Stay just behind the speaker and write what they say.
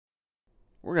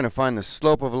We're going to find the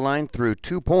slope of a line through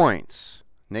 2 points,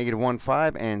 -1,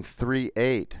 5 and 3,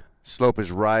 8. Slope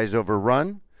is rise over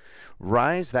run.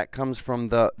 Rise, that comes from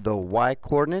the y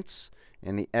coordinates,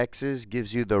 and the x's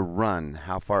gives you the run,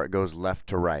 how far it goes left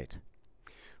to right.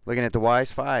 Looking at the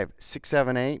y's, 5, 6,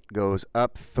 7, 8 goes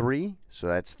up 3, so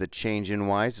that's the change in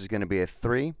y's is going to be a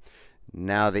 3.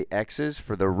 Now the x's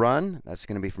for the run, that's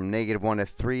going to be from -1 to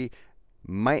 3.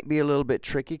 Might be a little bit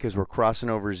tricky because we're crossing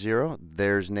over 0.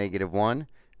 There's -1.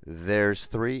 There's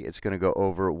 3. It's going to go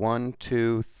over 1,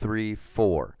 2, 3,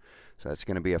 4. So that's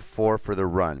going to be a 4 for the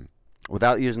run.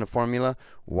 Without using a formula,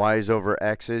 y's over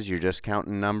x's, you're just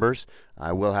counting numbers.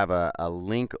 I will have a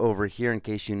link over here in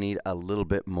case you need a little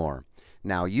bit more.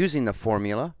 Now, using the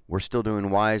formula, we're still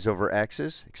doing y's over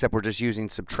x's, except we're just using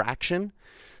subtraction.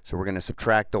 So we're going to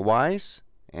subtract the y's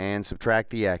and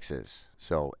subtract the x's.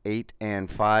 So 8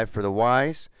 and 5 for the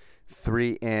y's,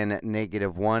 3 and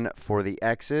 -1 for the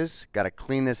x's. Got to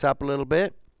clean this up a little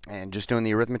bit. And just doing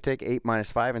the arithmetic, 8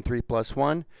 minus 5 and 3 plus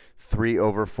 1, 3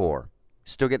 over 4.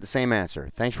 Still get the same answer.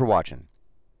 Thanks for watching.